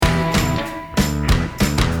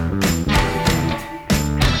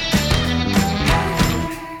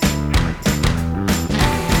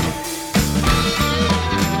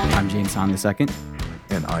John II.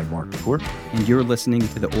 And I'm Mark McCourt. And you're listening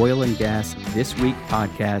to the Oil and Gas This Week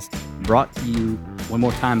podcast, brought to you one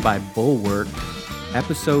more time by Bulwark,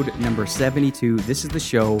 episode number 72. This is the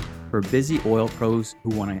show for busy oil pros who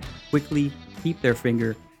want to quickly keep their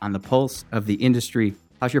finger on the pulse of the industry.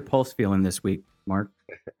 How's your pulse feeling this week, Mark?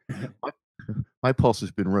 My pulse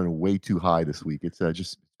has been running way too high this week. It's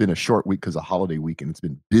just been a short week because of holiday week, and it's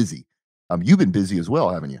been busy. You've been busy as well,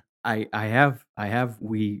 haven't you? I have.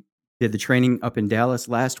 We did the training up in Dallas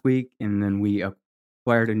last week, and then we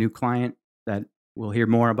acquired a new client that we'll hear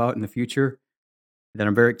more about in the future that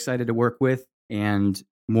I'm very excited to work with, and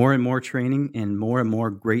more training and more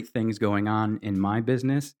great things going on in my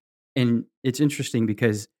business. And it's interesting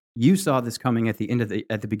because you saw this coming at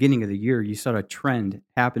the beginning of the year. You saw a trend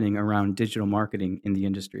happening around digital marketing in the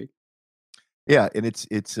industry. Yeah, and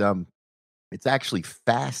it's actually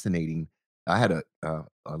fascinating. I had a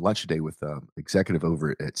lunch today with executive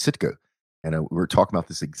over at Citgo, and we were talking about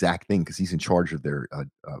this exact thing because he's in charge of their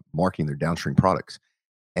marketing their downstream products,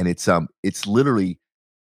 and it's literally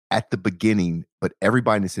at the beginning, but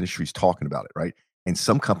everybody in this industry is talking about it, right? And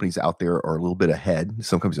some companies out there are a little bit ahead,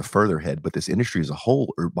 some companies are further ahead, but this industry as a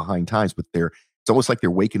whole are behind times. But it's almost like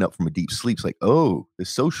they're waking up from a deep sleep. It's like, oh, the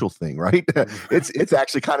social thing, right? it's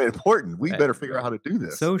actually kind of important. We better figure out how to do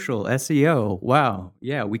this. Social SEO. Wow.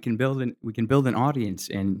 Yeah, we can build an audience,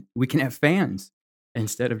 and we can have fans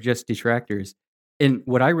instead of just detractors. And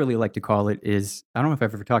what I really like to call it is, I don't know if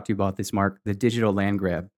I've ever talked to you about this, Mark, the digital land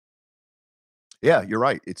grab. Yeah, you're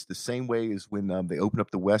right. It's the same way as when they open up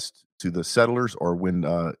the West to the settlers, or when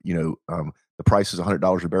the price is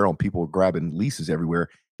 $100 a barrel and people are grabbing leases everywhere.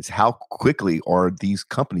 It's how quickly are these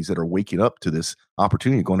companies that are waking up to this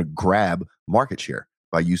opportunity going to grab market share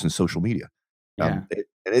by using social media. Yeah.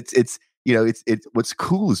 It's what's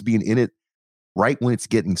cool is being in it right when it's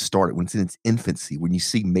getting started, when it's in its infancy, when you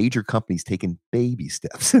see major companies taking baby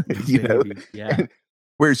steps. Yeah.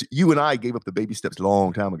 Whereas you and I gave up the baby steps a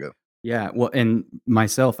long time ago. Yeah, well, and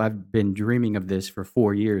myself, I've been dreaming of this for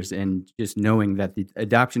 4 years, and just knowing that the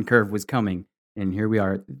adoption curve was coming, and here we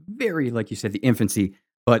are, very, like you said, the infancy.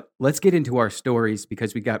 But let's get into our stories,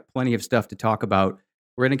 because we got plenty of stuff to talk about.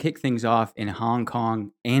 We're going to kick things off in Hong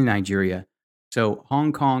Kong and Nigeria. So,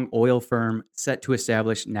 Hong Kong oil firm set to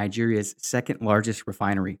establish Nigeria's second largest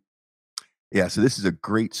refinery. Yeah, so this is a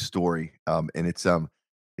great story, and it's a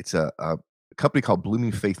company called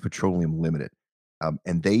Blooming Faith Petroleum Limited.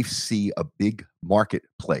 And they see a big market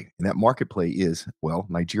play. And that market play is, well,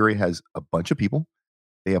 Nigeria has a bunch of people.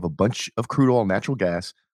 They have a bunch of crude oil and natural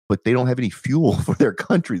gas, but they don't have any fuel for their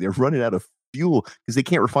country. They're running out of fuel because they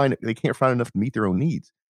can't refine enough to meet their own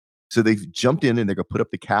needs. So they've jumped in, and they're going to put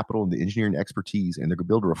up the capital and the engineering expertise, and they're going to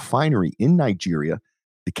build a refinery in Nigeria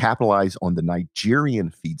to capitalize on the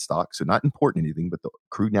Nigerian feedstock. So not importing anything, but the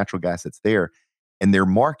crude natural gas that's there. And their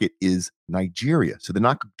market is Nigeria. So they're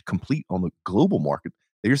not complete on the global market.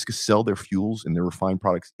 They're just going to sell their fuels and their refined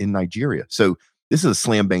products in Nigeria. So this is a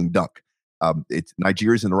slam bang dunk.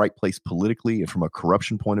 Nigeria's in the right place politically, and from a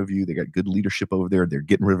corruption point of view, they got good leadership over there. They're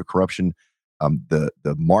getting rid of corruption. The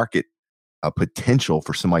market potential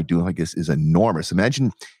for somebody doing like this is enormous.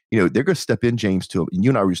 Imagine, they're going to step in, James, and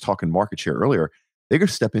you and I were just talking market share earlier. They're going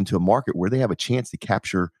to step into a market where they have a chance to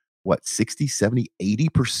capture 60, 70,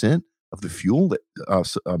 80% of the fuel that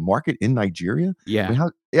market in Nigeria. Yeah.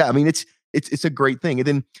 It's a great thing. And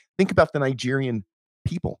then think about the Nigerian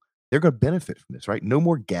people. They're going to benefit from this, right? No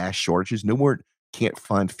more gas shortages. No more can't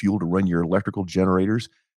find fuel to run your electrical generators.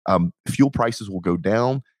 Fuel prices will go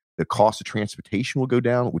down. The cost of transportation will go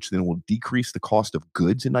down, which then will decrease the cost of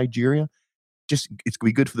goods in Nigeria. It's going to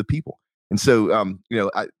be good for the people. And so,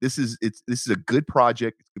 this is a good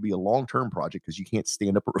project. It's going to be a long-term project because you can't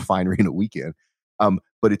stand up a refinery in a weekend.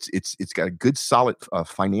 But it's got a good, solid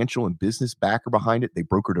financial and business backer behind it. They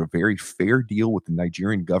brokered a very fair deal with the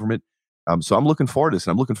Nigerian government. So I'm looking forward to this,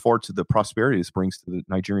 and I'm looking forward to the prosperity this brings to the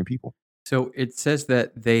Nigerian people. So it says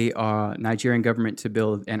that they are Nigerian government to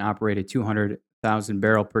build and operate a 200,000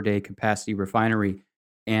 barrel per day capacity refinery.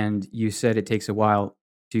 And you said it takes a while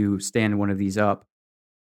to stand one of these up.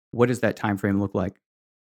 What does that time frame look like?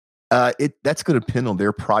 That's going to depend on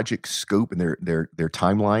their project scope and their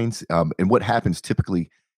timelines. And what happens typically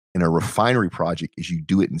in a refinery project is you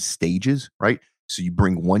do it in stages, right? So you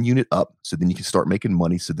bring one unit up, so then you can start making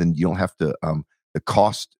money. So then you don't have to. The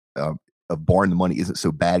cost of borrowing the money isn't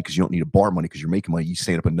so bad because you don't need to borrow money because you're making money. You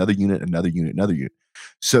stand up another unit, another unit, another unit.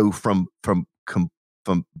 So from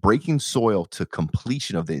breaking soil to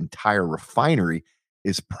completion of the entire refinery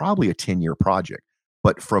is probably a 10-year project.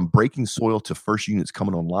 But from breaking soil to first units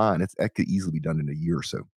coming online, that could easily be done in a year or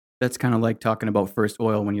so. That's kind of like talking about first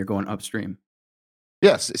oil when you're going upstream.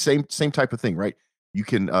 Yes, same type of thing, right? You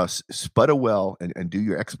can spud a well and do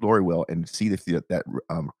your exploratory well and see if that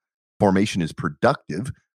formation is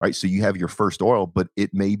productive, right? So you have your first oil, but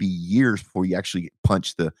it may be years before you actually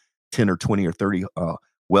punch the 10 or 20 or 30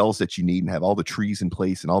 wells that you need and have all the trees in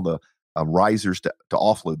place and all the risers to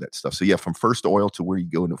offload that stuff. So yeah, from first oil to where you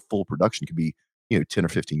go into full production could be 10 or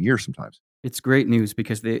 15 years sometimes. It's great news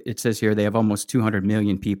because it says here they have almost 200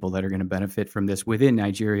 million people that are going to benefit from this within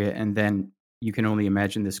Nigeria. And then you can only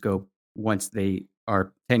imagine the scope once they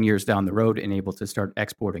are 10 years down the road and able to start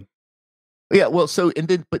exporting. Yeah, well,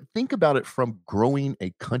 but think about it from growing a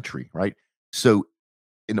country, right? So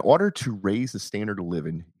in order to raise the standard of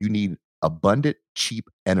living, you need abundant, cheap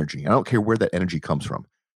energy. I don't care where that energy comes from.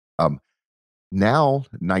 Um, Now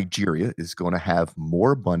Nigeria is going to have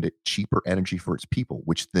more abundant, cheaper energy for its people,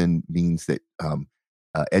 which then means that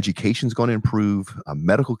education is going to improve,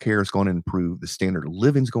 medical care is going to improve, the standard of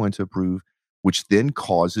living is going to improve, which then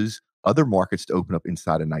causes other markets to open up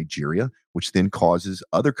inside of Nigeria, which then causes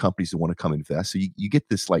other companies to want to come invest. So you get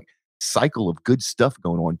this like cycle of good stuff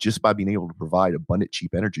going on just by being able to provide abundant,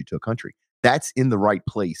 cheap energy to a country. That's in the right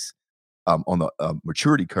place on the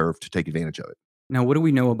maturity curve to take advantage of it. Now, what do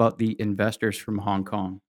we know about the investors from Hong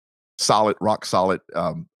Kong? Solid, rock solid,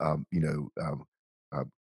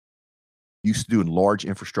 used to doing large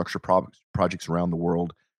infrastructure projects around the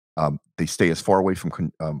world. They stay as far away from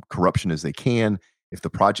corruption as they can. If the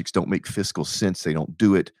projects don't make fiscal sense, they don't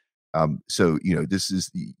do it. So, this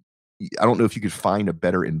is I don't know if you could find a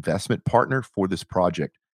better investment partner for this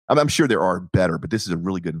project. I'm sure there are better, but this is a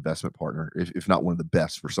really good investment partner, if not one of the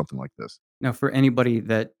best for something like this. Now, for anybody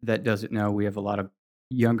that doesn't know, we have a lot of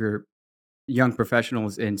young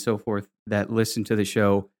professionals and so forth that listen to the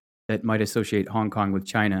show that might associate Hong Kong with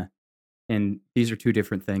China. And these are two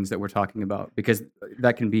different things that we're talking about, because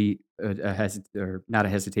that can be or not a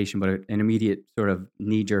hesitation, but an immediate sort of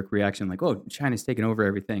knee-jerk reaction, like, oh, China's taken over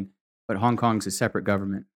everything, but Hong Kong's a separate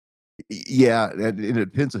government. Yeah, and it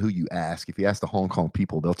depends on who you ask. If you ask the Hong Kong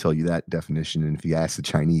people, they'll tell you that definition. And if you ask the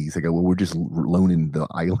Chinese, they go, "Well, we're just loaning the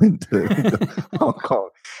island to Hong Kong."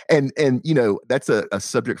 And that's a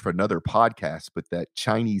subject for another podcast. But that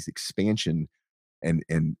Chinese expansion and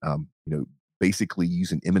basically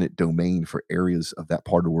using eminent domain for areas of that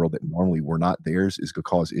part of the world that normally were not theirs is going to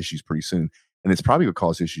cause issues pretty soon. And it's probably going to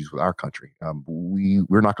cause issues with our country.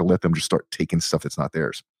 We're not going to let them just start taking stuff that's not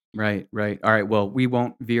theirs. Right. All right. Well, we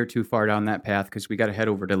won't veer too far down that path because we got to head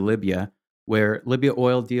over to Libya, where Libya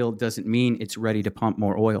oil deal doesn't mean it's ready to pump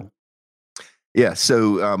more oil. Yeah.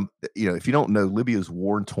 So, if you don't know, Libya is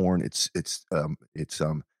war torn. It's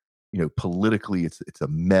politically, it's a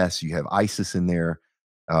mess. You have ISIS in there.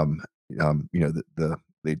 They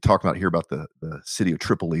talk about here about the city of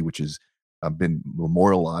Tripoli, which has been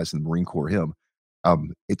memorialized in the Marine Corps hymn.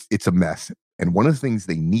 It's a mess. And one of the things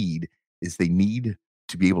they need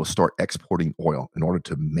to be able to start exporting oil in order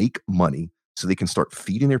to make money so they can start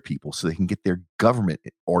feeding their people, so they can get their government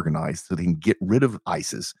organized, so they can get rid of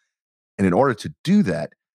ISIS. And in order to do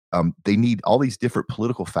that, they need all these different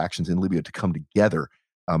political factions in Libya to come together,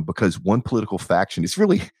 because one political faction is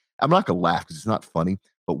really, I'm not going to laugh because it's not funny,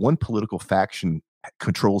 but one political faction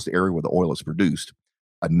controls the area where the oil is produced.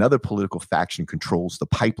 Another political faction controls the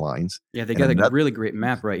pipelines. Yeah, they got a really great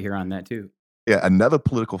map right here on that too. Yeah, another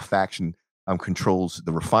political faction controls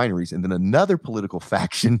the refineries, and then another political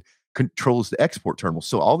faction controls the export terminals.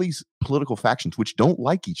 So all these political factions, which don't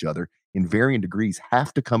like each other in varying degrees,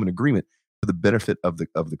 have to come in agreement for the benefit of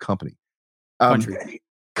the company.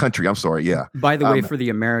 Country. I'm sorry. Yeah. By the way, for the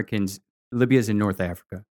Americans, Libya is in North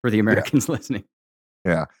Africa. For the Americans listening.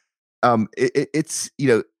 Yeah. It's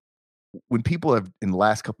when people have in the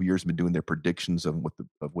last couple of years been doing their predictions of what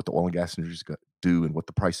the oil and gas industry is going to do and what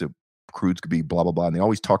the price of crudes could be, blah blah blah, and they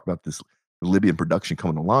always talk about this Libyan production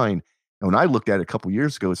coming online. And when I looked at it a couple of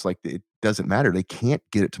years ago, it's like it doesn't matter. They can't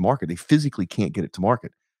get it to market. They physically can't get it to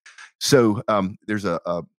market. So there's a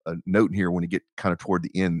note in here when you get kind of toward the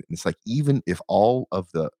end, and it's like even if all of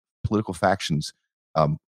the political factions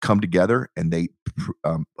come together and they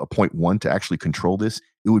appoint one to actually control this,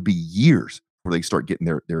 it would be years before they start getting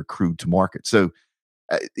their crude to market. So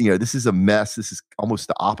this is a mess. This is almost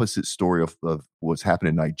the opposite story of what's happened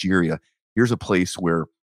in Nigeria. Here's a place where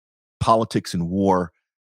politics and war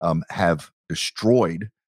have destroyed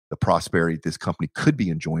the prosperity this company could be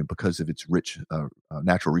enjoying because of its rich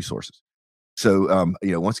natural resources. So,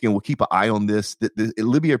 once again, we'll keep an eye on this. The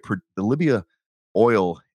Libya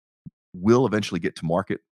oil will eventually get to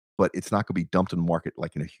market, but it's not going to be dumped in the market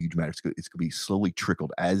like in a huge manner. It's going to be slowly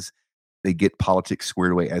trickled as they get politics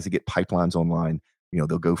squared away, as they get pipelines online.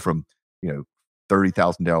 They'll go from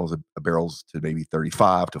 $30,000 a barrels to maybe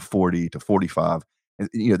 35 to 40 to 45.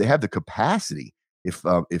 and they have the capacity if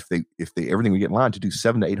they everything we get in line to do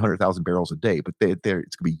 700 to 800,000 barrels a day, but it's going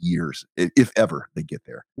to be years if ever they get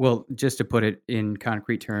there. Well, just to put it in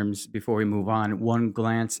concrete terms, before we move on, one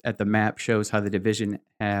glance at the map shows how the divisions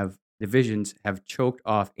have choked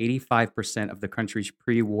off 85% of the country's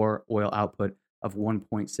pre-war oil output of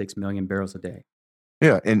 1.6 million barrels a day.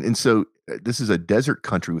 Yeah, and so this is a desert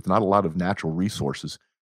country with not a lot of natural resources,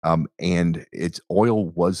 and its oil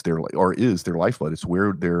was is their lifeblood. It's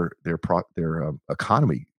where their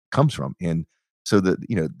economy comes from, and so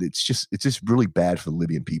it's just really bad for the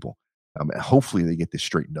Libyan people. Hopefully they get this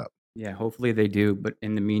straightened up. Yeah, hopefully they do. But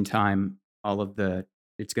in the meantime,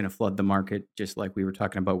 it's going to flood the market, just like we were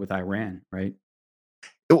talking about with Iran, right?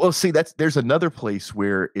 Well, see, there's another place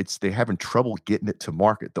where they're having trouble getting it to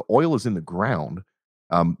market. The oil is in the ground.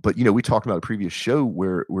 But we talked about a previous show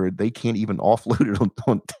where they can't even offload it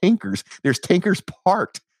on tankers. There's tankers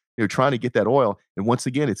parked, trying to get that oil. And once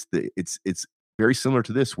again, it's very similar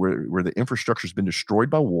to this, where the infrastructure's been destroyed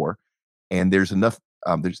by war, and there's enough.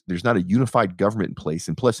 There's not a unified government in place,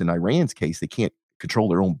 and plus, in Iran's case, they can't control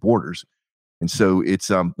their own borders, and so it's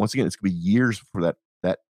once again, it's going to be years before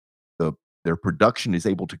their production is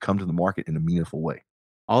able to come to the market in a meaningful way.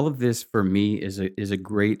 All of this for me is a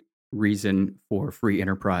great reason for free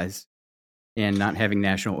enterprise and not having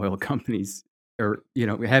national oil companies, or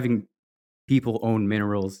having people own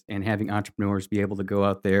minerals and having entrepreneurs be able to go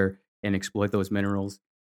out there and exploit those minerals.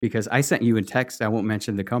 Because I sent you a text, I won't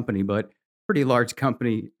mention the company, but pretty large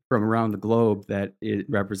company from around the globe that it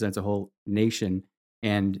represents a whole nation,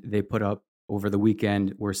 and they put up over the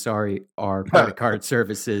weekend, we're sorry, our credit card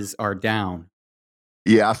services are down.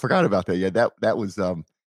 Yeah, I forgot about that. Yeah, that was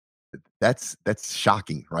that's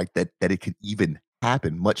shocking, right? That it could even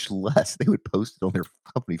happen, much less they would post it on their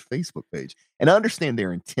company Facebook page. And I understand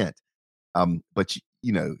their intent, but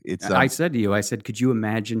it's. I said to you, could you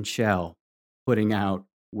imagine Shell putting out,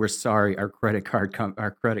 "We're sorry, our credit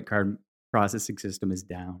card processing system is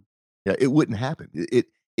down"? Yeah, it wouldn't happen.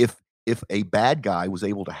 If a bad guy was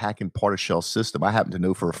able to hack in part of Shell's system, I happen to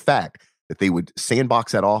know for a fact that they would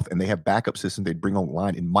sandbox that off, and they have backup systems they'd bring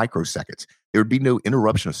online in microseconds. There would be no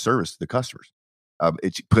interruption of service to the customers.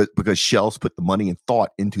 Because Shell's put the money and thought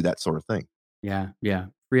into that sort of thing. Yeah.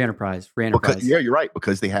 Free enterprise. Yeah, you're right,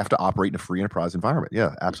 because they have to operate in a free enterprise environment.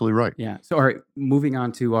 Yeah, absolutely right. Yeah. So, all right, moving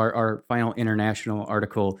on to our final international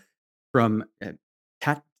article from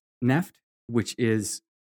Tatneft, which is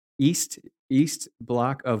east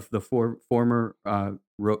bloc of the former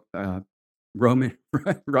Roman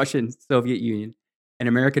Russian Soviet Union, an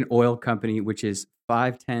American oil company which is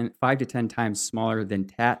 5 to 10 times smaller than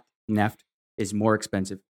Tatneft, is more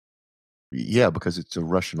expensive. Yeah, because it's a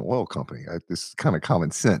Russian oil company. This is kind of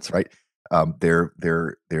common sense, right? They're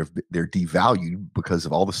devalued because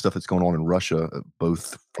of all the stuff that's going on in Russia,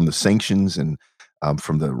 both from the sanctions and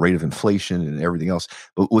from the rate of inflation and everything else.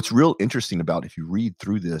 But what's real interesting about, if you read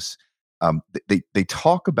through this, they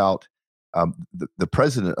talk about the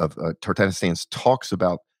president of Turkmenistan talks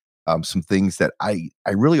about some things that I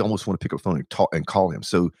really almost want to pick up the phone and call him.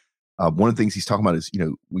 So one of the things he's talking about is,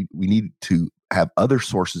 we need to have other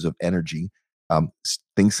sources of energy,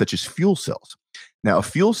 things such as fuel cells. Now, a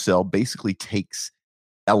fuel cell basically takes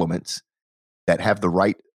elements that have the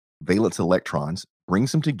right valence electrons,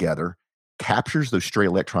 brings them together, captures those stray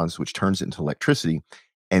electrons, which turns it into electricity.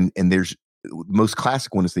 And there's the most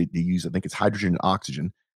classic one is they use, I think it's hydrogen and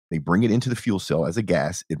oxygen. They bring it into the fuel cell as a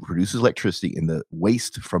gas. It produces electricity, and the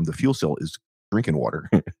waste from the fuel cell is drinking water.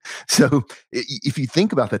 So if you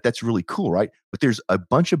think about that, that's really cool, right? But there's a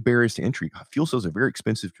bunch of barriers to entry. Fuel cells are very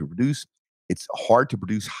expensive to produce. It's hard to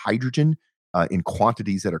produce hydrogen in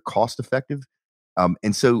quantities that are cost effective.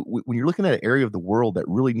 And so when you're looking at an area of the world that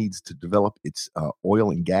really needs to develop its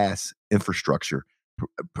oil and gas infrastructure,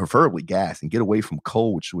 preferably gas, and get away from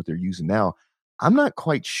coal, which is what they're using now, I'm not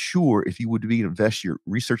quite sure if you would be to invest your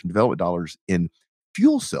research and development dollars in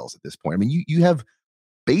fuel cells at this point. I mean, you have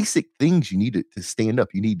basic things you need to stand up.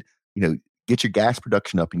 You need, get your gas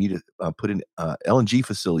production up. You need to put in LNG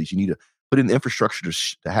facilities. You need to put in infrastructure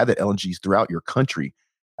to have that LNGs throughout your country.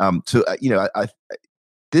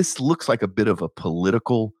 This looks like a bit of a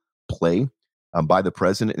political play by the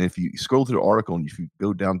president. And if you scroll through the article and if you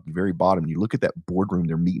go down to the very bottom, you look at that boardroom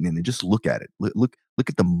they're meeting in, and just look at it. Look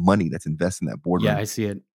at the money that's invested in that boardroom. Yeah, I see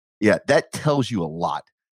it. Yeah, that tells you a lot.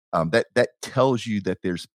 That tells you that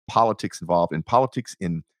there's politics involved, and politics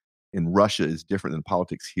in Russia is different than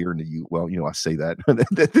politics here in the U. Well, I say that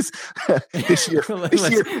this year.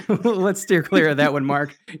 Let's steer clear of that one,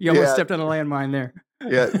 Mark. You almost stepped on a landmine there.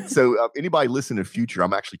 Yeah. So anybody listening in the future,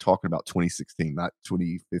 I'm actually talking about 2016, not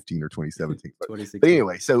 2015 or 2017. But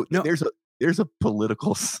anyway, so there's a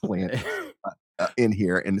political slant in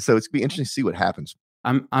here, and so it's gonna be interesting to see what happens.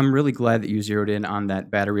 I'm really glad that you zeroed in on that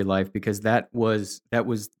battery life because that was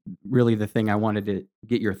really the thing I wanted to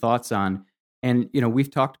get your thoughts on. And we've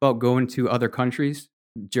talked about going to other countries,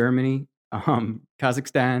 Germany,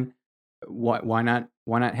 Kazakhstan. Why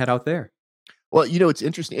not head out there? Well, it's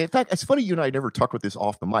interesting. In fact, it's funny you and I never talked about this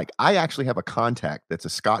off the mic. I actually have a contact that's a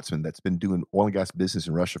Scotsman that's been doing oil and gas business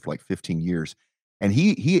in Russia for like 15 years. And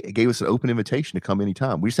he gave us an open invitation to come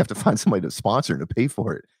anytime. We just have to find somebody to sponsor and to pay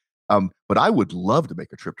for it. But I would love to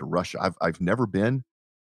make a trip to Russia. I've never been.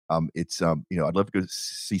 It's I'd love to go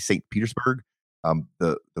see St. Petersburg.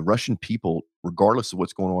 The Russian people, regardless of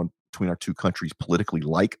what's going on between our two countries politically,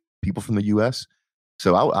 like people from the U.S.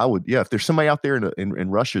 So I would, yeah, if there's somebody out there in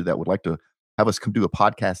Russia that would like to have us come do a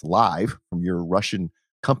podcast live from your Russian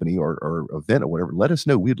company or event or whatever, let us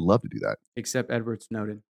know. We'd love to do that. Except Edward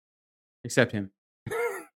Snowden. Except him.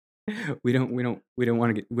 we don't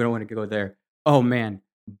want to go there. Oh man,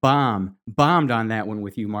 bombed on that one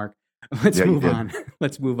with you, Mark. Let's move on.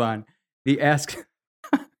 Let's move on.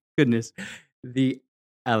 Goodness, the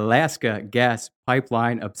Alaska gas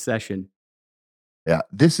pipeline obsession. Yeah,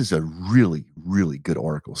 this is a really, really good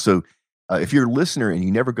article. So if you're a listener and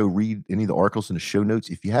you never go read any of the articles in the show notes,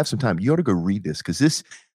 if you have some time, you ought to go read this because this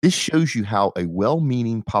shows you how a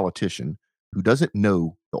well-meaning politician who doesn't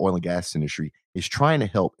know the oil and gas industry is trying to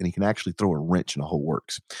help, and he can actually throw a wrench in the whole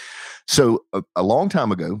works. So a long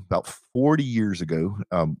time ago, about 40 years ago,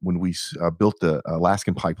 when we built the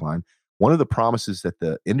Alaskan pipeline, one of the promises that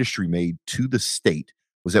the industry made to the state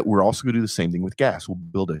was that we're also going to do the same thing with gas. We'll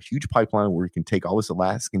build a huge pipeline where we can take all this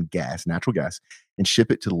Alaskan gas, natural gas, and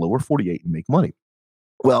ship it to the lower 48 and make money.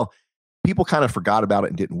 Well, people kind of forgot about it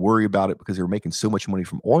and didn't worry about it because they were making so much money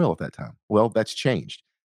from oil at that time. Well, that's changed.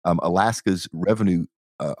 Alaska's revenue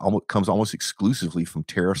comes almost exclusively from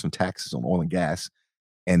tariffs and taxes on oil and gas,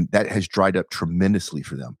 and that has dried up tremendously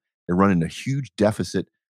for them. They're running a huge deficit.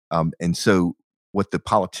 And so what the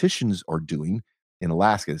politicians are doing in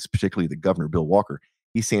Alaska, particularly the governor, Bill Walker,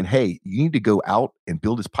 he's saying, hey, you need to go out and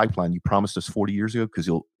build this pipeline you promised us 40 years ago because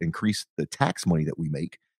you'll increase the tax money that we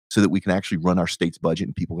make so that we can actually run our state's budget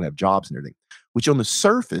and people can have jobs and everything, which on the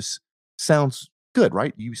surface sounds good,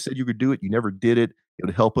 right? You said you could do it. You never did it. It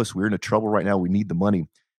would help us. We're in trouble right now. We need the money.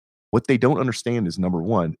 What they don't understand is, number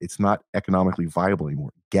one, it's not economically viable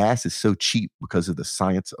anymore. Gas is so cheap because of the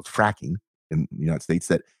science of fracking in the United States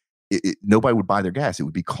that nobody would buy their gas. It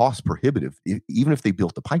would be cost prohibitive, even if they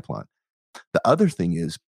built the pipeline. The other thing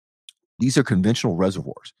is these are conventional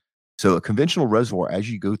reservoirs. So a conventional reservoir, as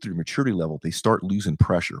you go through maturity level, they start losing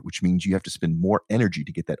pressure, which means you have to spend more energy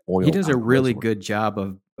to get that oil. He does a really good job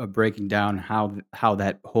of breaking down how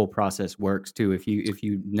that whole process works too. If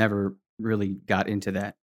you never really got into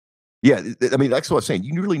that. Yeah, I mean, that's what I'm saying.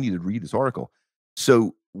 You really need to read this article.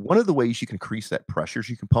 So one of the ways you can increase that pressure is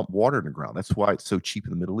you can pump water in the ground. That's why it's so cheap in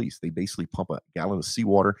the Middle East. They basically pump a gallon of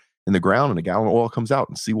seawater in the ground and a gallon of oil comes out,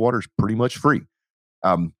 and seawater is pretty much free.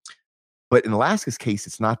 But in Alaska's case,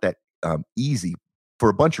 it's not that easy for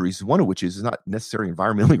a bunch of reasons, one of which is it's not necessarily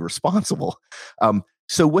environmentally responsible.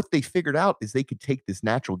 So what they figured out is they could take this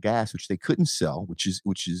natural gas, which they couldn't sell, which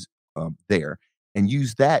is there, and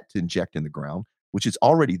use that to inject in the ground, which is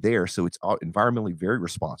already there. So it's environmentally very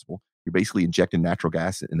responsible. You're basically injecting natural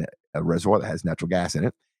gas in a reservoir that has natural gas in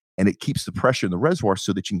it, and it keeps the pressure in the reservoir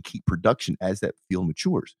so that you can keep production as that field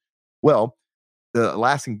matures. Well, the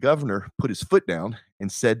Alaskan governor put his foot down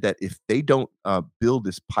and said that if they don't build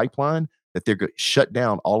this pipeline, that they're going to shut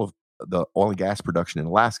down all of the oil and gas production in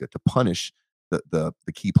Alaska to punish the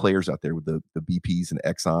key players out there with the BPs and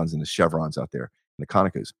the Exxons and the Chevrons out there and the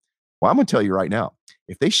Conocos. Well, I'm going to tell you right now,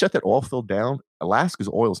 if they shut that oil field down, Alaska's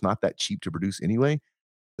oil is not that cheap to produce anyway.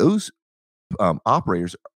 Those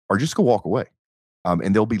operators are just going to walk away.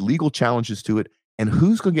 And there'll be legal challenges to it. And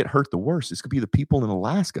who's going to get hurt the worst? It's going to be the people in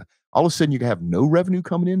Alaska. All of a sudden, you can have no revenue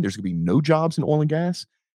coming in. There's going to be no jobs in oil and gas.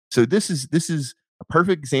 So this is a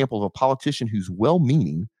perfect example of a politician who's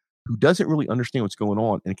well-meaning, who doesn't really understand what's going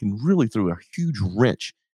on, and can really throw a huge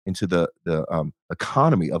wrench into the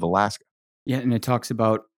economy of Alaska. Yeah, and it talks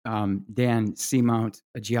about Dan Seamount,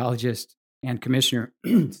 a geologist and commissioner,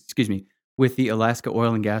 excuse me, with the Alaska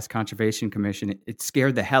Oil and Gas Conservation Commission. It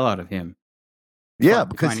scared the hell out of him. Yeah,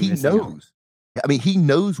 because he knows. I mean, he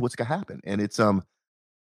knows what's going to happen, and it's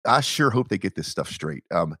I sure hope they get this stuff straight.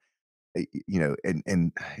 And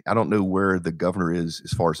I don't know where the governor is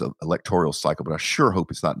as far as an electoral cycle, but I sure hope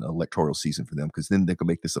it's not an electoral season for them, because then they can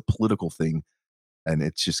make this a political thing, and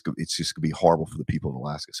it's just going to be horrible for the people of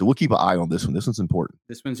Alaska. So we'll keep an eye on this one. This one's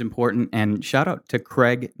important. And shout out to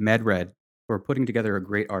Craig Medred for putting together a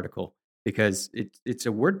great article. because it's a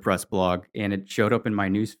WordPress blog and it showed up in my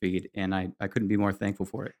newsfeed, and I couldn't be more thankful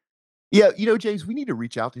for it. Yeah, James, we need to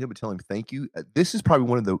reach out to him and tell him thank you. This is probably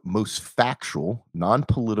one of the most factual,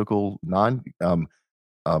 non-political,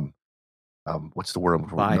 what's the word I'm looking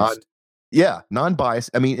for? Biased. Non-biased.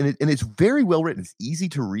 I mean, and it's very well written. It's easy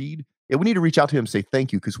to read. Yeah, we need to reach out to him and say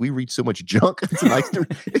thank you because we read so much junk. It's nice to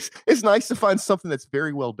it's nice to find something that's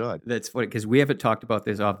very well done. That's funny because we haven't talked about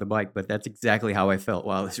this off the bike, but that's exactly how I felt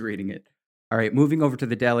while I was reading it. All right, moving over to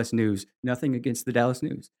the Dallas News. Nothing against the Dallas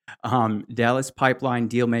News. Dallas pipeline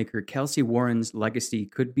dealmaker Kelsey Warren's legacy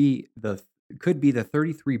could be the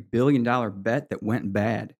 $33 billion bet that went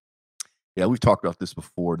bad. Yeah, we've talked about this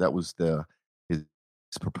before. That was his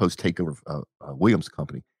proposed takeover of Williams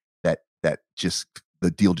Company. That just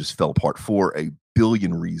the deal just fell apart for a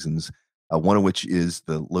billion reasons. One of which is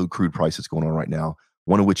the low crude price that's going on right now.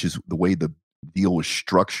 One of which is the way the deal was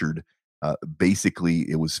structured. Basically,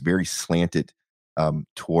 it was very slanted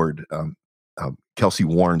toward Kelsey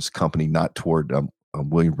Warren's company, not toward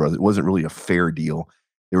Williams Brothers. It wasn't really a fair deal.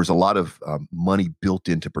 There was a lot of money built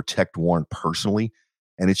in to protect Warren personally,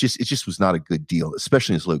 and it just was not a good deal,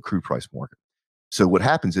 especially in this low crude price market. So what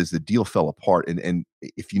happens is the deal fell apart, and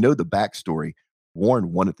if you know the backstory,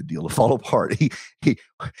 Warren wanted the deal to fall apart.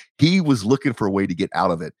 He was looking for a way to get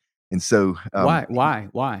out of it, and so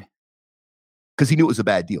Why? Because he knew it was a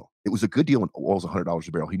bad deal. It was a good deal when oil was $100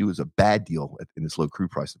 a barrel. He knew it was a bad deal in this low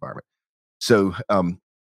crude price environment. So,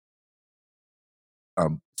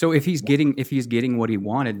 so if he's getting what he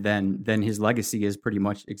wanted, then his legacy is pretty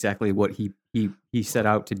much exactly what he set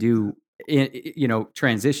out to do.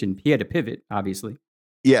 Transition. He had to pivot, obviously.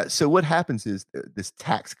 Yeah. So what happens is this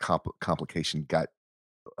tax complication got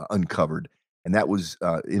uncovered, and that was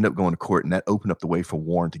ended up going to court, and that opened up the way for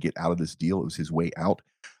Warren to get out of this deal. It was his way out.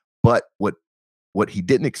 But what he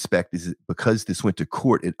didn't expect is that because this went to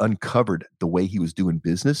court, it uncovered the way he was doing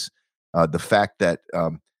business. The fact that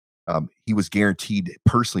he was guaranteed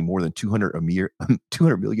personally more than $200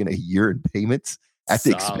 million a year in payments at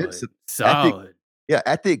the expense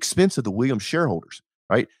at the expense of the Williams shareholders,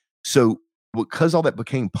 right? So because all that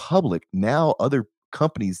became public, now other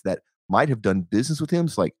companies that might have done business with him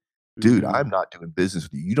is like, dude, I'm not doing business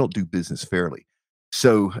with you. You don't do business fairly.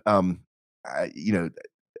 So,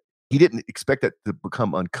 he didn't expect that to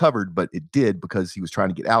become uncovered, but it did because he was trying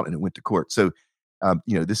to get out and it went to court. So,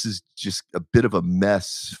 this is just a bit of a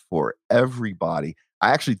mess for everybody.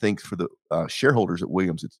 I actually think for the shareholders at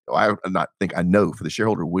Williams, I know for the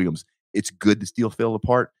shareholder of Williams, it's good this deal fell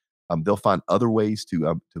apart. They'll find other ways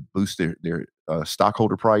to boost their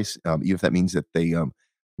stockholder price, even if that means that they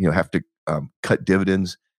have to cut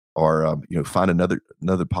dividends or find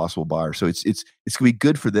another possible buyer. So it's gonna be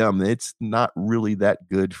good for them. It's not really that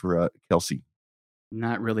good for Kelsey.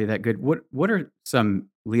 Not really that good. What are some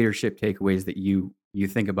leadership takeaways that you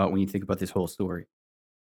think about when you think about this whole story?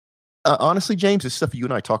 Honestly, James, this stuff you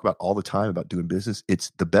and I talk about all the time about doing business.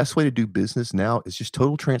 It's the best way to do business now is just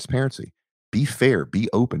total transparency. Be fair, be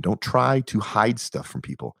open. Don't try to hide stuff from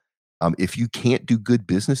people. If you can't do good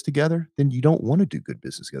business together, then you don't want to do good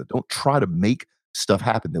business together. Don't try to make stuff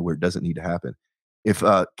happen where it doesn't need to happen. If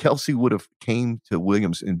Kelsey would have came to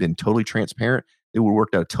Williams and been totally transparent, it would have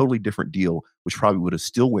worked out a totally different deal, which probably would have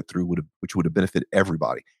still went through, which would have benefited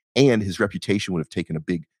everybody. And his reputation would have taken a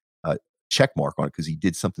big check mark on it because he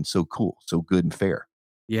did something so cool, so good and fair.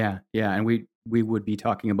 Yeah, and we would be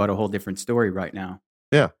talking about a whole different story right now.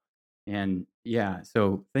 Yeah. And yeah,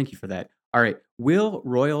 so thank you for that. All right. Will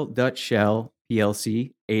Royal Dutch Shell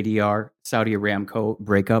PLC, ADR, Saudi Aramco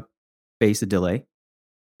breakup face a delay?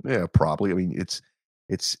 Yeah, probably. I mean,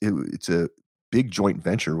 it's a big joint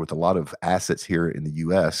venture with a lot of assets here in the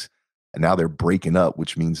U.S. and now they're breaking up,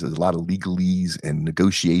 which means there's a lot of legalese and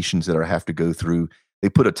negotiations that have to go through. They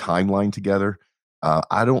put a timeline together.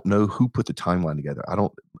 I don't know who put the timeline together. I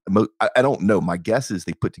don't know. My guess is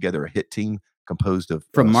they put together a hit team composed of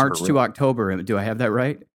from March to October. Do I have that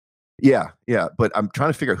right? Yeah. But I'm trying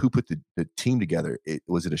to figure out who put the team together.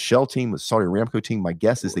 Was it a Shell team? Was it Saudi Aramco team? My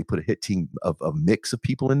guess is they put a hit team of a mix of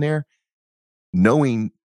people in there.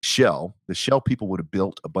 Knowing Shell, the Shell people would have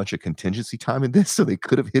built a bunch of contingency time in this, so they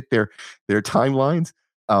could have hit their timelines.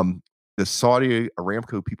 The Saudi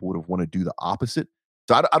Aramco people would have wanted to do the opposite.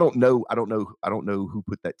 So I don't know who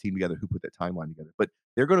put that team together, who put that timeline together. But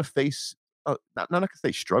they're going to face not going to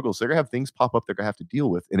say struggles. They're going to have things pop up they're going to have to deal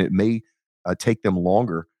with, and it may take them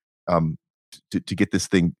longer to get this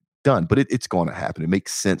thing done. But it's going to happen. It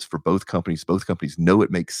makes sense for both companies. Both companies know it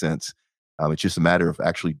makes sense. It's just a matter of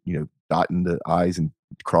actually, dotting the I's and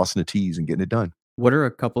crossing the T's and getting it done. What are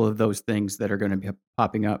a couple of those things that are going to be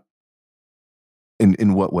popping up?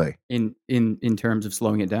 In what way? In terms of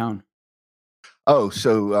slowing it down? Oh,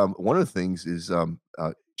 so one of the things is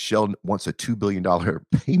Shell wants a $2 billion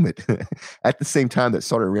payment at the same time that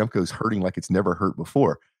Saudi Aramco is hurting like it's never hurt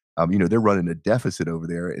before. They're running a deficit over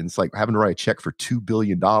there, and it's like having to write a check for $2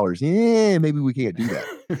 billion. Yeah, maybe we can't do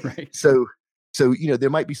that. Right. So, there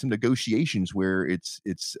might be some negotiations where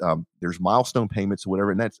there's milestone payments or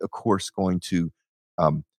whatever, and that's of course going to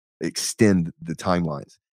um, extend the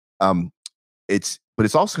timelines. Um, but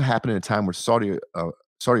it's also happening at a time where Saudi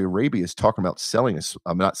Arabia is talking about selling us,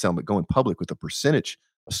 not selling, but going public with a percentage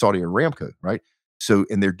of Saudi Aramco, right? So,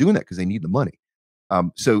 and they're doing that because they need the money.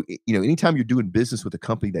 Anytime you're doing business with a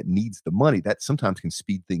company that needs the money, that sometimes can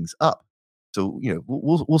speed things up. So,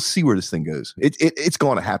 we'll see where this thing goes. It's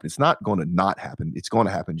going to happen. It's not going to not happen. It's going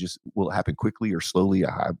to happen. Just will it happen quickly or slowly?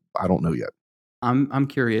 I don't know yet. I'm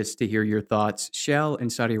curious to hear your thoughts. Shell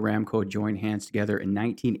and Saudi Aramco joined hands together in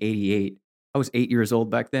 1988. I was 8 years old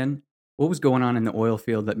back then. What was going on in the oil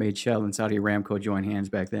field that made Shell and Saudi Aramco join hands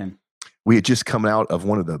back then? We had just come out of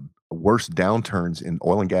one of the worst downturns in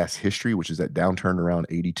oil and gas history, which is that downturn around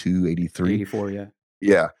 82, 83. 84, yeah.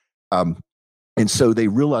 Yeah. And so they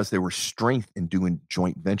realized there was strength in doing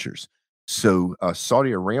joint ventures. So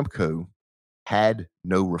Saudi Aramco had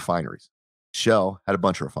no refineries. Shell had a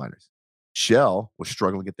bunch of refineries. Shell was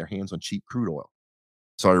struggling to get their hands on cheap crude oil.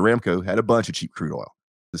 Saudi Aramco had a bunch of cheap crude oil.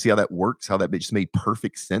 To see how that works, how that just made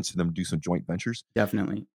perfect sense for them to do some joint ventures.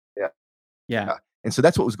 Definitely. Yeah. Yeah. And so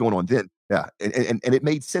that's what was going on then. Yeah. And it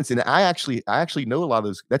made sense. And I actually know a lot of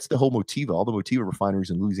those. That's the whole Motiva, all the Motiva refineries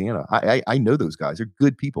in Louisiana. I know those guys. They're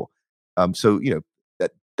good people.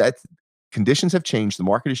 That conditions have changed. The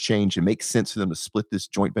market has changed. It makes sense for them to split this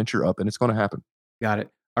joint venture up, and it's going to happen. Got it.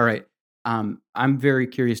 All right. I'm very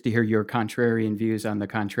curious to hear your contrarian views on the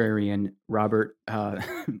contrarian Robert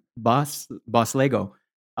Boss Lego,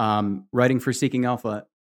 writing for Seeking Alpha,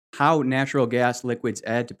 how natural gas liquids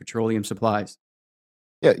add to petroleum supplies.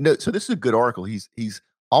 Yeah, no. So this is a good article. He's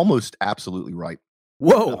almost absolutely right.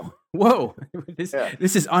 Whoa! Yeah.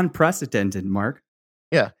 This is unprecedented, Mark.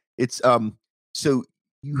 Yeah, it's so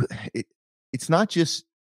it's not just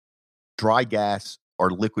dry gas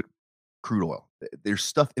or liquid crude oil. There's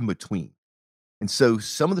stuff in between. And so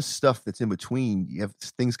some of the stuff that's in between, you have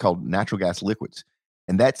things called natural gas liquids.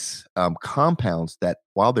 And that's compounds that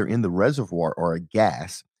while they're in the reservoir are a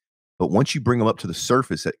gas, but once you bring them up to the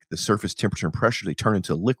surface at the surface temperature and pressure, they turn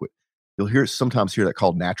into a liquid. You'll sometimes hear that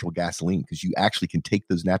called natural gasoline because you actually can take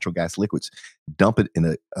those natural gas liquids, dump it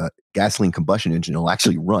in a gasoline combustion engine, it'll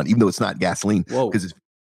actually run, even though it's not gasoline, because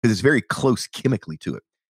it's very close chemically to it.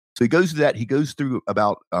 So he goes through that. He goes through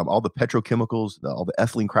about all the petrochemicals, all the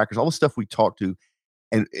ethylene crackers, all the stuff we talked to,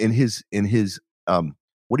 and in his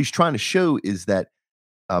what he's trying to show is that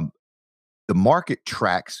the market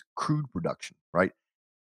tracks crude production, right?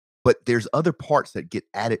 But there's other parts that get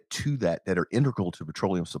added to that are integral to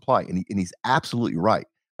petroleum supply, and he's absolutely right,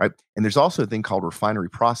 right? And there's also a thing called refinery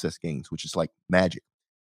process gains, which is like magic.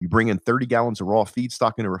 You bring in 30 gallons of raw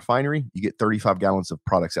feedstock in a refinery, you get 35 gallons of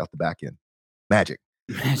products out the back end. Magic.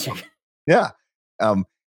 Yeah.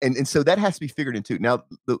 And so that has to be figured into. Now,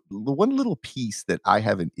 the one little piece that I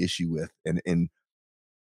have an issue with,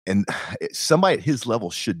 and somebody at his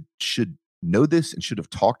level should know this and should have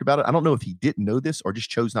talked about it. I don't know if he didn't know this or just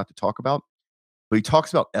chose not to talk about, but he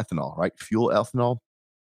talks about ethanol, right? Fuel ethanol.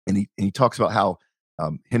 And he talks about how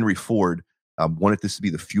Henry Ford wanted this to be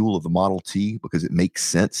the fuel of the Model T because it makes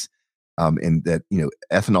sense. And that,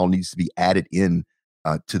 ethanol needs to be added in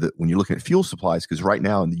when you're looking at fuel supplies, because right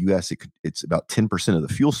now in the US, it's about 10% of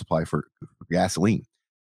the fuel supply for gasoline.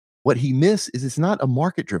 What he missed is it's not a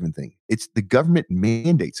market driven thing. It's the government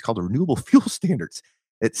mandates called the Renewable Fuel Standards.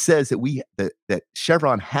 It says that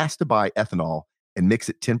Chevron has to buy ethanol and mix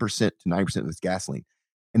it 10% to 9% of its gasoline.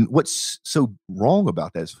 And what's so wrong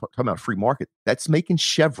about that is talking about free market. That's making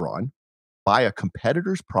Chevron buy a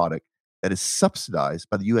competitor's product that is subsidized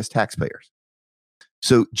by the US taxpayers.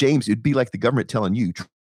 So, James, it'd be like the government telling you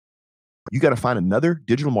got to find another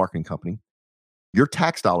digital marketing company. Your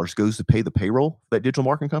tax dollars goes to pay the payroll of that digital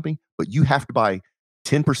marketing company, but you have to buy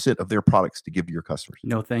 10% of their products to give to your customers.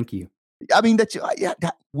 No, thank you. I mean,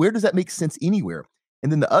 where does that make sense anywhere?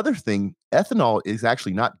 And then the other thing, ethanol is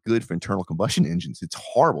actually not good for internal combustion engines. It's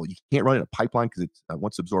horrible. You can't run it in a pipeline because it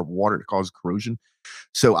wants to absorb water. It causes corrosion.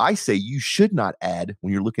 So I say you should not add,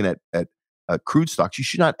 when you're looking at crude stocks, you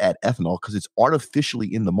should not add ethanol because it's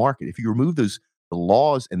artificially in the market. If you remove the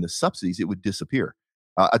laws and the subsidies, it would disappear.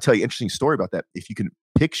 I'll tell you an interesting story about that. If you can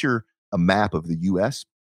picture a map of the U.S.,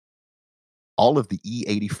 all of the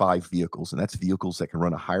E85 vehicles, and that's vehicles that can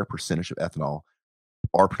run a higher percentage of ethanol,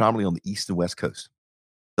 are predominantly on the east and west coast.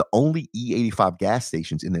 The only E85 gas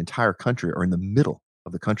stations in the entire country are in the middle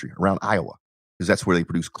of the country, around Iowa. because that's where they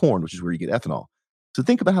produce corn, which is where you get ethanol. So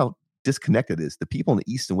think about how disconnected it is. The people on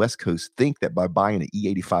the East and West Coast think that by buying an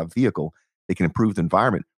E85 vehicle, they can improve the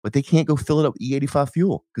environment, but they can't go fill it up with E85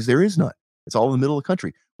 fuel because there is none. It's all in the middle of the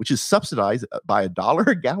country, which is subsidized by $1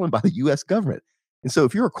 a gallon by the US government. And so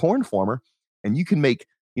if you're a corn farmer and you can make,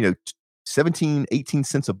 17, 18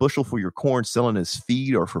 cents a bushel for your corn selling as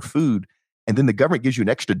feed or for food, and then the government gives you an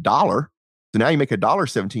extra dollar. So now you make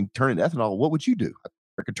 $1.17, turn it into ethanol. What would you do?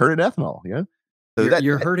 I could turn it into ethanol, So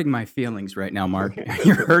You're hurting my feelings right now, Mark.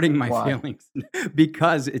 You're hurting my Why? feelings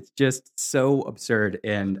because it's just so absurd,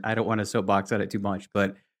 and I don't want to soapbox on it too much.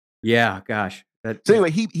 But yeah, gosh. So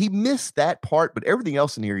anyway, he missed that part, but everything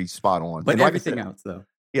else in here he's spot on. But And like I everything said, else, though.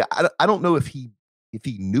 yeah, I don't know if he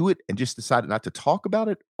knew it and just decided not to talk about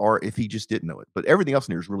it, or if he just didn't know it. But everything else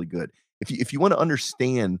in here is really good. If you want to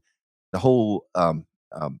understand the whole how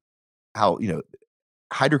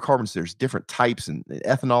hydrocarbons, there's different types and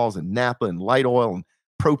ethanols and naphtha and light oil and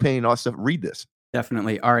propane and all that stuff. Read this.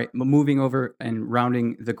 Definitely. All right, moving over and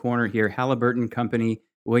rounding the corner here. Halliburton Company,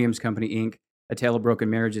 Williams Company Inc., A Tale of Broken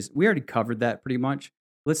Marriages. We already covered that pretty much.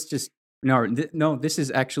 Let's just no. This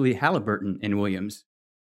is actually Halliburton and Williams.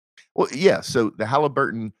 Well, yeah. So the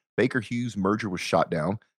Halliburton Baker Hughes merger was shot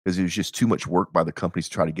down because it was just too much work by the companies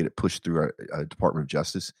to try to get it pushed through a Department of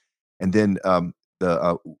Justice. And then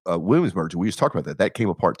the Williams merger, we just talked about that. That came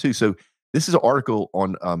apart too. So this is an article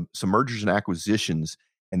on some mergers and acquisitions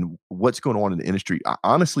and what's going on in the industry.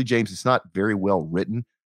 Honestly, James, it's not very well written.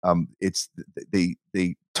 It's they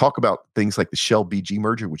talk about things like the Shell BG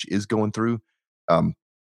merger, which is going through.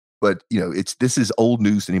 But this is old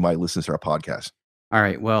news to anybody who listens to our podcast. All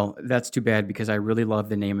right. Well, that's too bad because I really love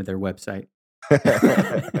the name of their website.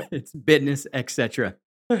 It's Business, etc.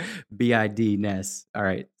 BIDness. All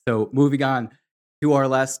right. So moving on to our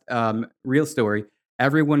last real story.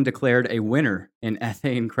 Everyone declared a winner in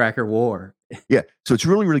ethane cracker war. Yeah. So it's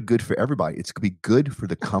really, really good for everybody. It's going to be good for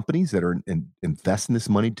the companies that are investing this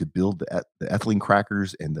money to build the ethylene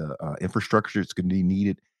crackers and the infrastructure that's going to be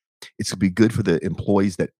needed. It's going to be good for the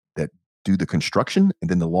employees that do the construction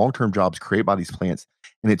and then the long-term jobs created by these plants.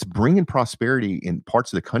 And it's bringing prosperity in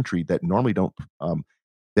parts of the country that normally don't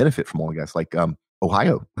benefit from oil and gas, like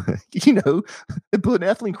Ohio. They put an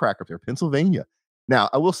ethylene cracker up there, Pennsylvania.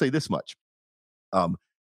 Now, I will say this much. Mr.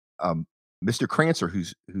 Krancer, who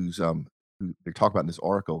they talk about in this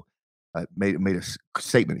article, made a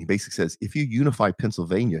statement. He basically says, if you unify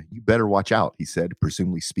Pennsylvania, you better watch out, he said,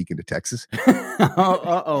 presumably speaking to Texas. We're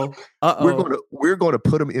going to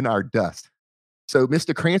put them in our dust. So,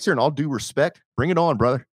 Mr. Krancer, in all due respect, bring it on,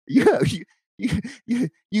 brother. You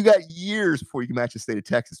got years before you can match the state of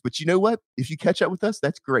Texas. But you know what? If you catch up with us,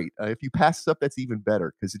 that's great. If you pass us up, that's even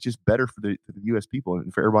better because it's just better for the U.S. people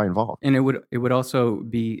and for everybody involved. And it would also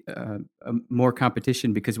be more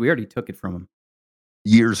competition because we already took it from them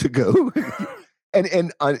years ago.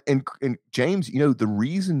 And James, the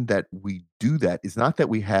reason that we do that is not that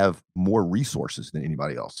we have more resources than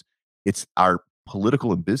anybody else. It's our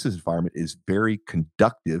political and business environment is very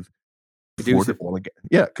conducive for the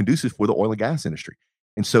oil and gas industry.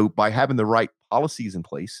 And so by having the right policies in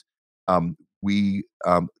place,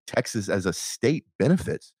 Texas as a state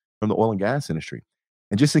benefits from the oil and gas industry.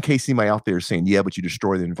 And just in case anybody out there is saying, yeah, but you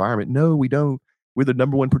destroy the environment. No, we don't. We're the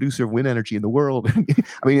number one producer of wind energy in the world.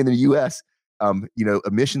 I mean, in the U.S.,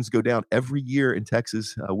 emissions go down every year in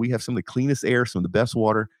Texas. We have some of the cleanest air, some of the best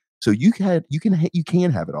water. So you can have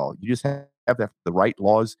it all. You just have to have the right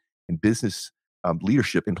laws and business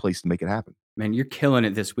leadership in place to make it happen. Man, you're killing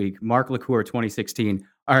it this week. Mark LaCour, 2016.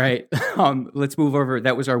 All right, let's move over.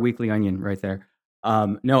 That was our weekly onion right there.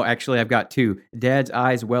 No, actually, I've got two. Dad's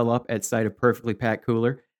eyes well up at sight of perfectly packed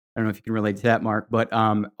cooler. I don't know if you can relate to that, Mark, but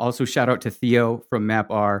also shout out to Theo from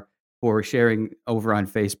MapR for sharing over on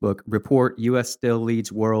Facebook. Report: U.S. still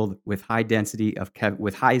leads world with highest density of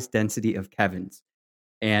Kevins,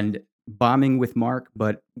 and bombing with Mark.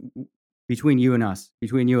 But between you and us,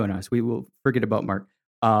 we will forget about Mark.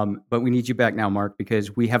 But we need you back now, Mark,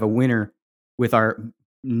 because we have a winner with our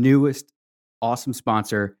newest awesome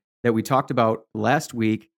sponsor that we talked about last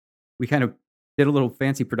week. We kind of did a little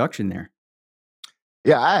fancy production there.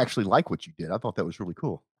 Yeah, I actually like what you did. I thought that was really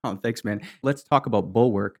cool. Oh, thanks, man. Let's talk about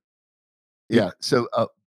Bulwark. Yeah, so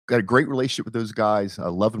got a great relationship with those guys. I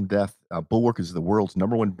love them to death. Bulwark is the world's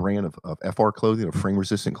number one brand of FR clothing, of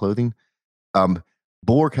frame-resistant clothing.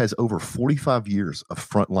 Bulwark has over 45 years of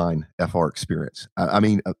frontline FR experience.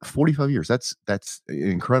 45 years. That's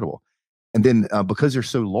incredible. And then because they're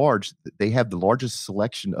so large, they have the largest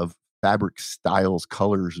selection of fabric styles,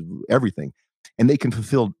 colors, everything. And they can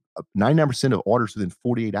fulfill 99% of orders within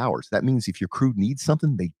 48 hours. That means if your crew needs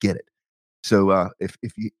something, they get it. So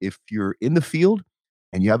if you're in the field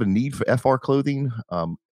and you have a need for FR clothing,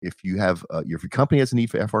 if you have if your company has a need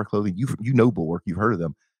for FR clothing, you know Bulwark, you've heard of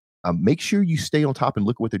them. Make sure you stay on top and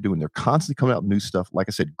look at what they're doing. They're constantly coming out with new stuff. Like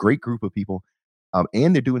I said, great group of people,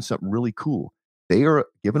 and they're doing something really cool. They are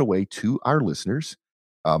giving away to our listeners.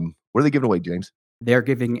 What are they giving away, James? They're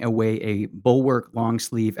giving away a Bulwark long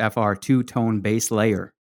sleeve FR two-tone base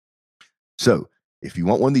layer. So if you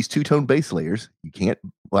want one of these two-tone base layers, you can't.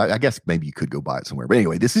 Well, I guess maybe you could go buy it somewhere. But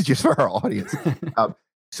anyway, this is just for our audience.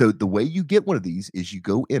 So the way you get one of these is you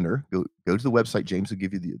go to the website. James will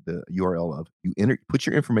give you the URL of. You put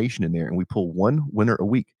your information in there, and we pull one winner a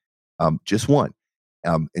week, just one.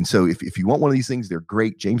 And so if you want one of these things, they're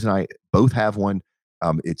great. James and I both have one.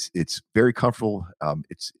 It's very comfortable.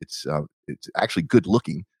 It's actually good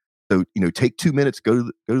looking. So take 2 minutes, go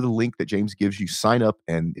to the link that James gives you, sign up,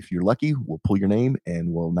 and if you're lucky, we'll pull your name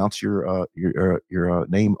and we'll announce your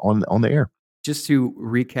name on the air. Just to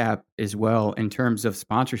recap as well, in terms of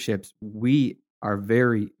sponsorships, we are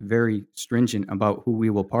very, very stringent about who we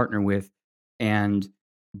will partner with, and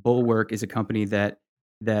Bulwark is a company that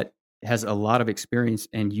has a lot of experience,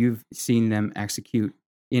 and you've seen them execute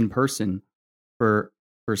in person for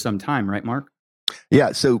some time, right, Mark?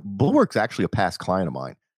 Yeah. So Bulwark's actually a past client of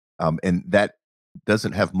mine. And that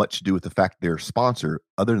doesn't have much to do with the fact they're a sponsor,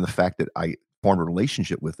 other than the fact that I formed a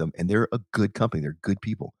relationship with them, and they're a good company. They're good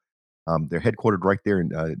people. They're headquartered right there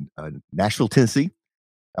in Nashville, Tennessee.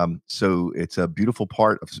 So it's a beautiful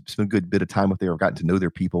part. I've spent a good bit of time up there. I've gotten to know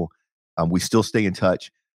their people. We still stay in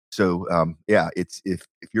touch. So yeah, it's if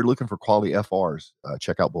you're looking for quality FRs,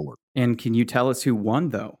 check out Bulwark. And can you tell us who won,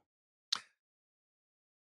 though?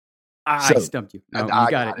 So, I stumped you. No,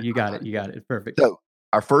 you got it. Perfect. So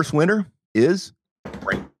our first winner is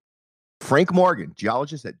Frank Morgan,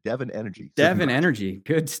 geologist at Devon Energy. Devon Energy,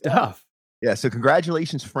 good stuff. Yeah, so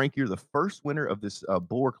congratulations, Frank. You're the first winner of this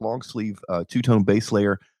Bulwark long sleeve two-tone base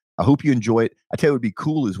layer. I hope you enjoy it. I tell you what would be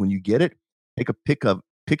cool is when you get it, take a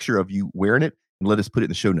picture of you wearing it and let us put it in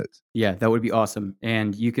the show notes. Yeah, that would be awesome.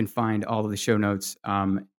 And you can find all of the show notes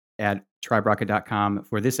at triberocket.com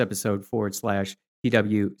for this episode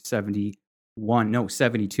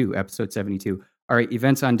 /TW72, episode 72. All right,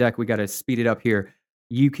 events on deck. We got to speed it up here.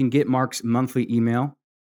 You can get Mark's monthly email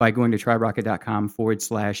by going to triberocket.com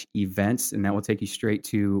 /events, and that will take you straight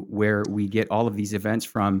to where we get all of these events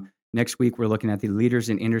from. Next week, we're looking at the Leaders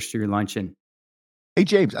in Industry Luncheon. Hey,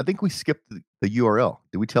 James, I think we skipped the URL.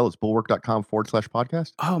 Did we tell it's bulwark.com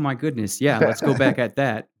 /podcast? Oh, my goodness. Yeah, let's go back at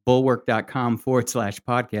that. Bulwark.com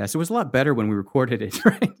 /podcast. It was a lot better when we recorded it,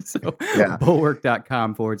 right? So yeah.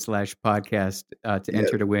 Bulwark.com /podcast to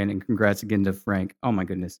enter to win. And congrats again to Frank. Oh, my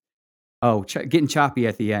goodness. Oh, getting choppy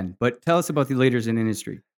at the end. But tell us about the Leaders in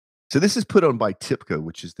Industry. So this is put on by TIPCO,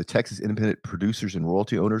 which is the Texas Independent Producers and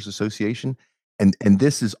Royalty Owners Association. And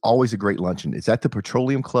this is always a great luncheon. It's at the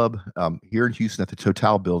Petroleum Club here in Houston at the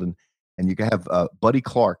Total Building. And you can have Buddy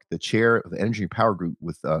Clark, the chair of the Energy and Power Group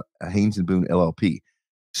with Haynes and Boone LLP.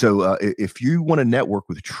 So if you want to network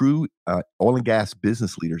with true oil and gas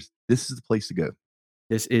business leaders, this is the place to go.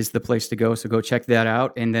 This is the place to go. So go check that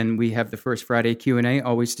out. And then we have the First Friday Q&A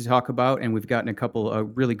always to talk about. And we've gotten a couple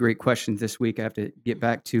of really great questions this week. I have to get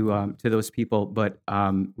back to those people. But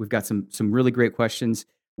we've got some really great questions.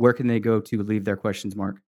 Where can they go to leave their questions,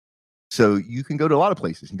 Mark? So you can go to a lot of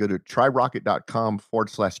places. You can go to triberocket.com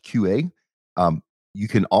 /QA. You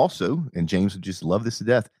can also, and James would just love this to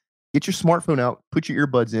death, get your smartphone out, put your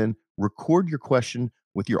earbuds in, record your question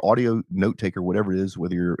with your audio note taker, whatever it is,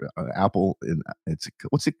 whether you're Apple and it's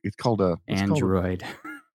called Android.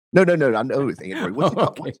 No. I know it's Android. What's it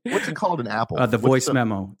called? Okay. What's it called in Apple? The voice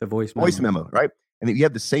memo. The voice memo, right? And if you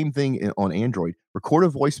have the same thing on Android, record a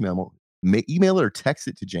voice memo, email it or text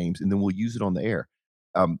it to James, and then we'll use it on the air.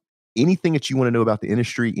 Anything that you want to know about the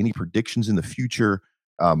industry, any predictions in the future,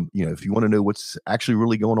 if you want to know what's actually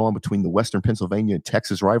really going on between the Western Pennsylvania and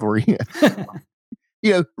Texas rivalry,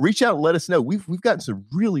 reach out and let us know. We've gotten some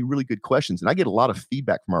really, really good questions, and I get a lot of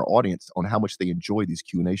feedback from our audience on how much they enjoy these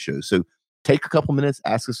Q&A shows. So take a couple minutes,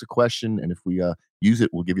 ask us a question, and if we use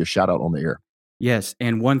it, we'll give you a shout out on the air. Yes,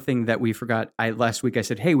 and one thing that we forgot, last week I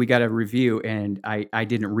said, hey, we got a review, and I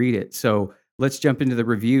didn't read it. So let's jump into the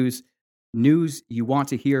reviews. News you want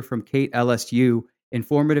to hear from Kate LSU.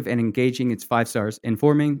 Informative and engaging. It's 5 stars.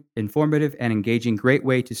 Informative and engaging. Great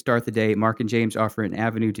way to start the day. Mark and James offer an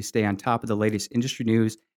avenue to stay on top of the latest industry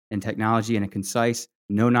news and technology in a concise,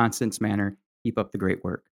 no-nonsense manner. Keep up the great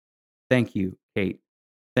work. Thank you, Kate.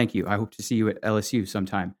 Thank you. I hope to see you at LSU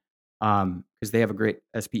sometime because they have a great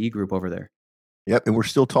SPE group over there. Yep, and we're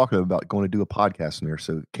still talking about going to do a podcast in there.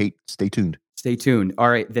 So, Kate, stay tuned. Stay tuned. All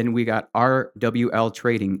right, then we got RWL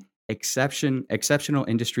Trading, exceptional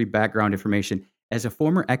industry background information. As a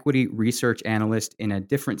former equity research analyst in a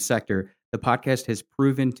different sector, the podcast has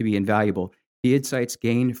proven to be invaluable. The insights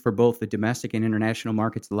gained for both the domestic and international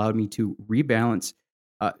markets allowed to rebalance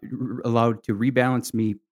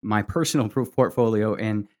my personal portfolio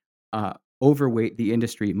and overweight the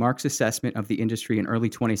industry. Mark's assessment of the industry in early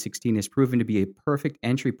 2016 has proven to be a perfect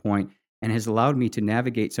entry point and has allowed me to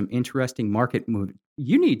navigate some interesting market moves.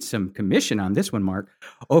 You need some commission on this one, Mark.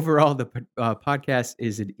 Overall, the podcast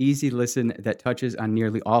is an easy listen that touches on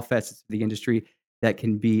nearly all facets of the industry that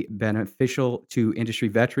can be beneficial to industry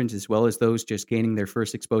veterans as well as those just gaining their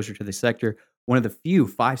first exposure to the sector. One of the few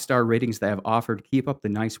 5-star ratings that I've offered. Keep up the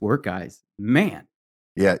nice work, guys. Man.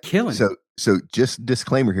 Yeah. Killing it. So just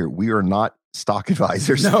disclaimer here. We are not stock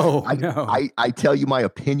advisors. No. I tell you my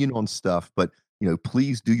opinion on stuff, but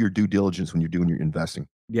please do your due diligence when you're doing your investing.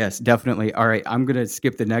 Yes, definitely. All right. I'm going to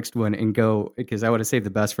skip the next one and go because I want to save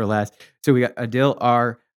the best for last. So we got Adil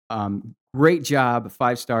R. Great job.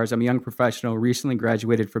 5 stars. I'm a young professional, recently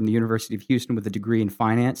graduated from the University of Houston with a degree in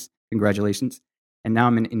finance. Congratulations. And now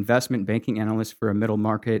I'm an investment banking analyst for a middle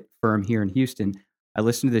market firm here in Houston. I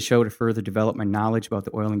listen to the show to further develop my knowledge about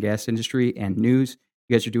the oil and gas industry and news.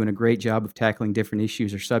 You guys are doing a great job of tackling different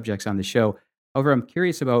issues or subjects on the show. However, I'm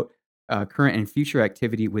curious about current and future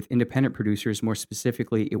activity with independent producers. More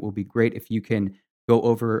specifically, it will be great if you can go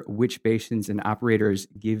over which basins and operators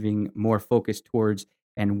giving more focus towards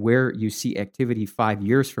and where you see activity 5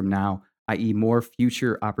 years from now, i.e. more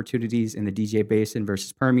future opportunities in the DJ Basin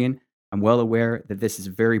versus Permian. I'm well aware that this is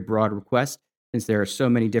a very broad request since there are so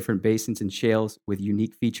many different basins and shales with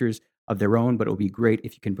unique features of their own, but it will be great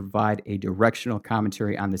if you can provide a directional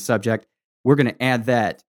commentary on the subject. We're going to add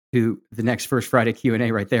that to the next First Friday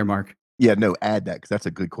Q&A right there, Mark. Yeah, no, add that because that's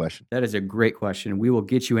a good question. That is a great question. We will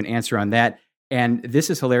get you an answer on that. And this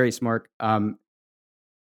is hilarious, Mark.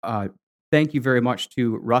 Thank you very much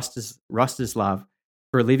to Rostislav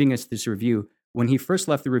for leaving us this review. When he first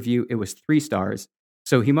left the review, it was 3 stars.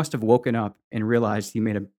 So he must have woken up and realized he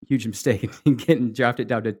made a huge mistake and dropped it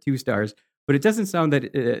down to 2 stars. But it doesn't sound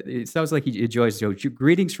that it sounds like he enjoys the show.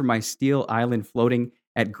 Greetings from my steel island floating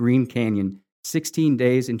at Green Canyon. 16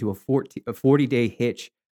 days into a 40-day hitch.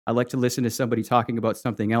 I like to listen to somebody talking about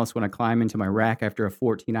something else when I climb into my rack after a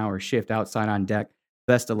 14-hour shift outside on deck.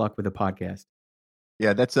 Best of luck with the podcast.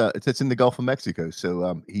 Yeah, it's in the Gulf of Mexico.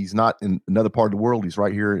 So he's not in another part of the world. He's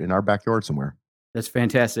right here in our backyard somewhere. That's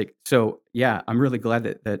fantastic. So yeah, I'm really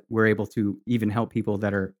glad that we're able to even help people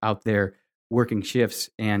that are out there working shifts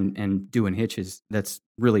and doing hitches. That's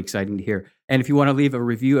really exciting to hear. And if you want to leave a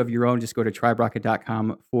review of your own, just go to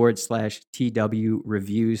triberocket.com/TW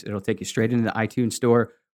reviews. It'll take you straight into the iTunes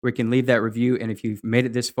store where you can leave that review. And if you've made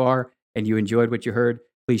it this far and you enjoyed what you heard,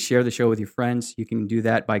 please share the show with your friends. You can do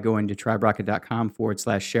that by going to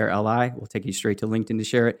triberocket.com/share LI. We'll take you straight to LinkedIn to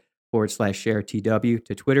share it, /share TW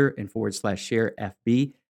to Twitter, and /share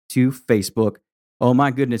FB to Facebook. Oh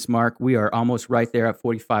my goodness, Mark, we are almost right there at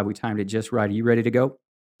 45. We timed it just right. Are you ready to go?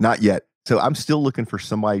 Not yet. So I'm still looking for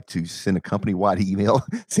somebody to send a company-wide email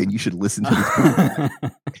saying you should listen to this.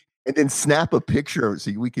 And then snap a picture of it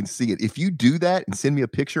so we can see it. If you do that and send me a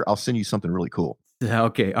picture, I'll send you something really cool.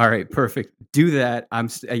 Okay. All right. Perfect. Do that. I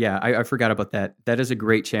forgot about that. That is a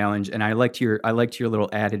great challenge. And I liked your little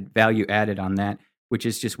value added on that, which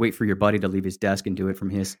is just wait for your buddy to leave his desk and do it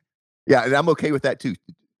from his. Yeah. And I'm okay with that too.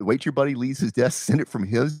 Wait till your buddy leaves his desk, send it from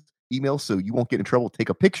his email so you won't get in trouble. Take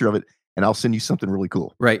a picture of it and I'll send you something really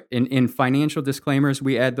cool. Right. In financial disclaimers,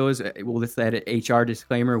 we add those. We'll just add an HR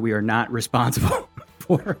disclaimer. We are not responsible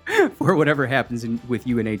for whatever happens with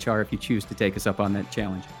you in HR if you choose to take us up on that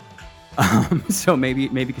challenge. So maybe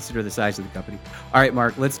consider the size of the company. All right,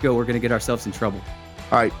 Mark, let's go. We're going to get ourselves in trouble.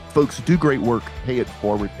 All right, folks, do great work. Pay it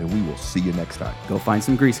forward, and we will see you next time. Go find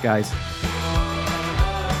some grease, guys.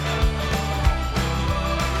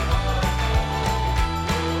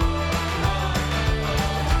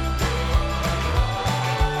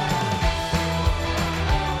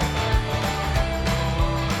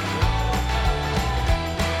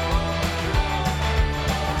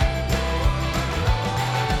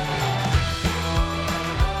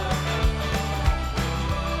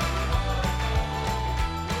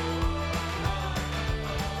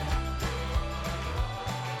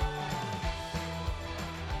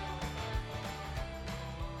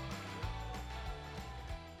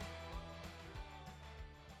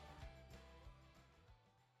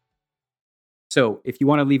 So if you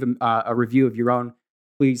want to leave a review of your own,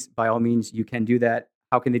 please, by all means, you can do that.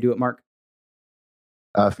 How can they do it, Mark?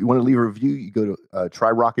 If you want to leave a review, you go to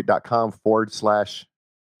tryrocket.com /.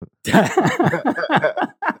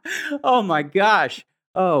 Oh my gosh.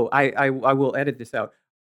 Oh, I will edit this out.